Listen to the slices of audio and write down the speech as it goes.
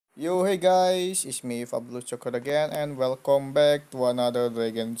Yo, hey guys, it's me Fabulous Chokot again, and welcome back to another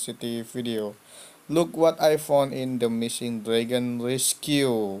Dragon City video. Look what I found in the missing dragon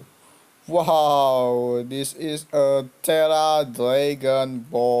rescue. Wow, this is a Terra dragon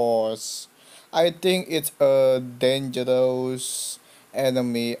boss. I think it's a dangerous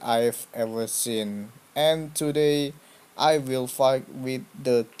enemy I've ever seen. And today I will fight with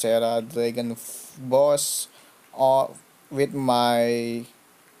the Terra dragon boss or with my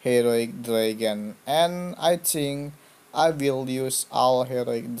heroic dragon, and I think I will use all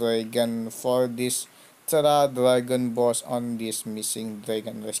heroic dragon for this Terra dragon boss on this missing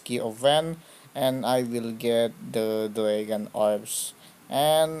dragon rescue event, and I will get the dragon orbs,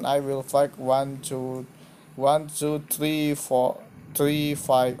 and I will fight 1, 2, 3, 4, 3,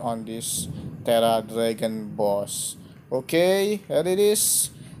 5 on this Terra dragon boss. Okay, here it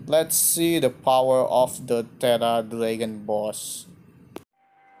is. Let's see the power of the Terra dragon boss.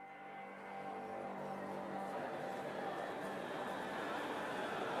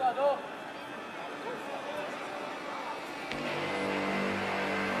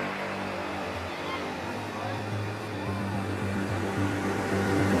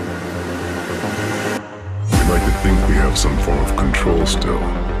 We like to think we have some form of control still,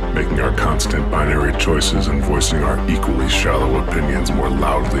 making our constant binary choices and voicing our equally shallow opinions more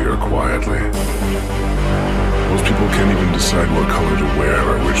loudly or quietly. Most people can't even decide what color to wear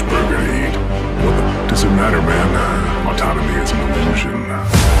or which burger to eat. What does it matter, man? Autonomy is an illusion.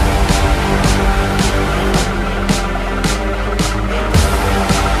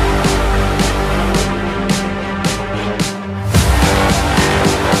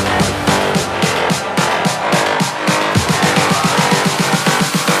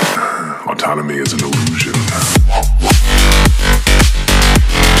 Autonomy is an illusion.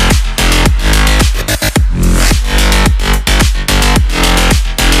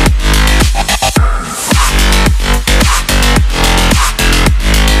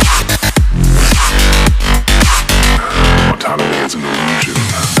 Autonomy is an illusion.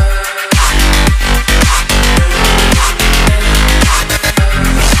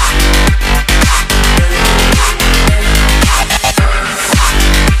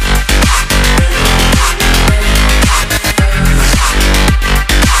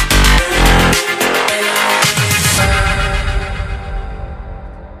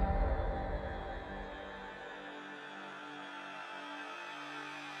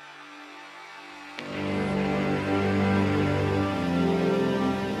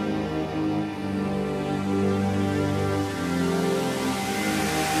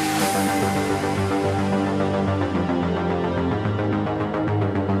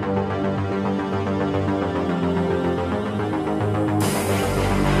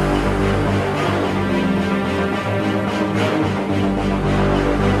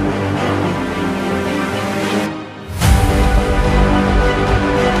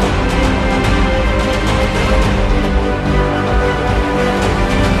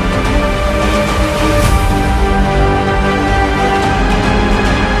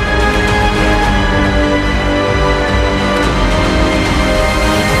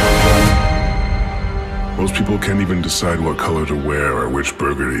 Most people can't even decide what color to wear or which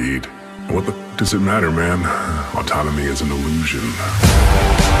burger to eat. What does it matter, man? Autonomy is an illusion.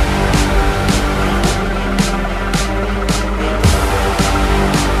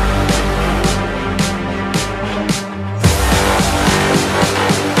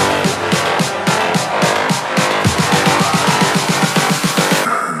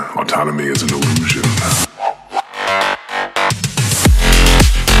 Autonomy is an illusion.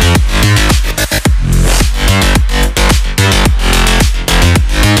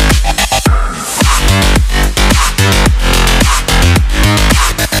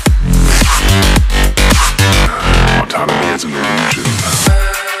 Autonomy is an illusion.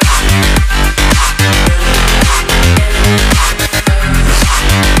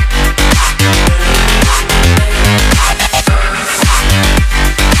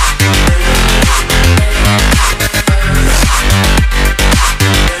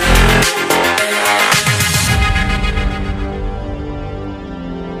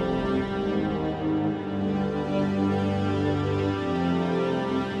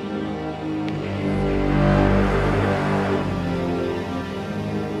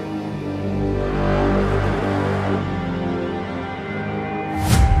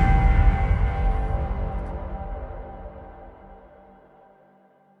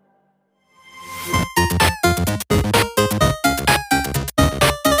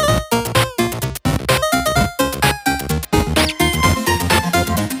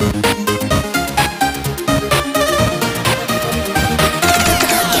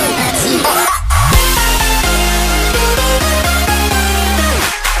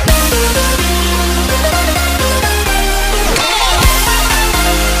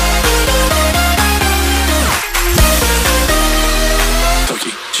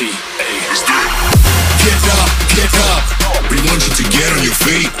 Get up, get up. We want you to get on your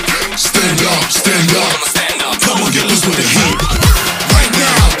feet. Stand up, stand up. Come on, get loose with the heat. Right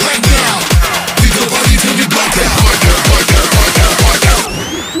now, right now. Pick your body till you black out.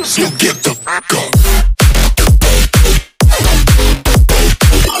 So get the fuck up.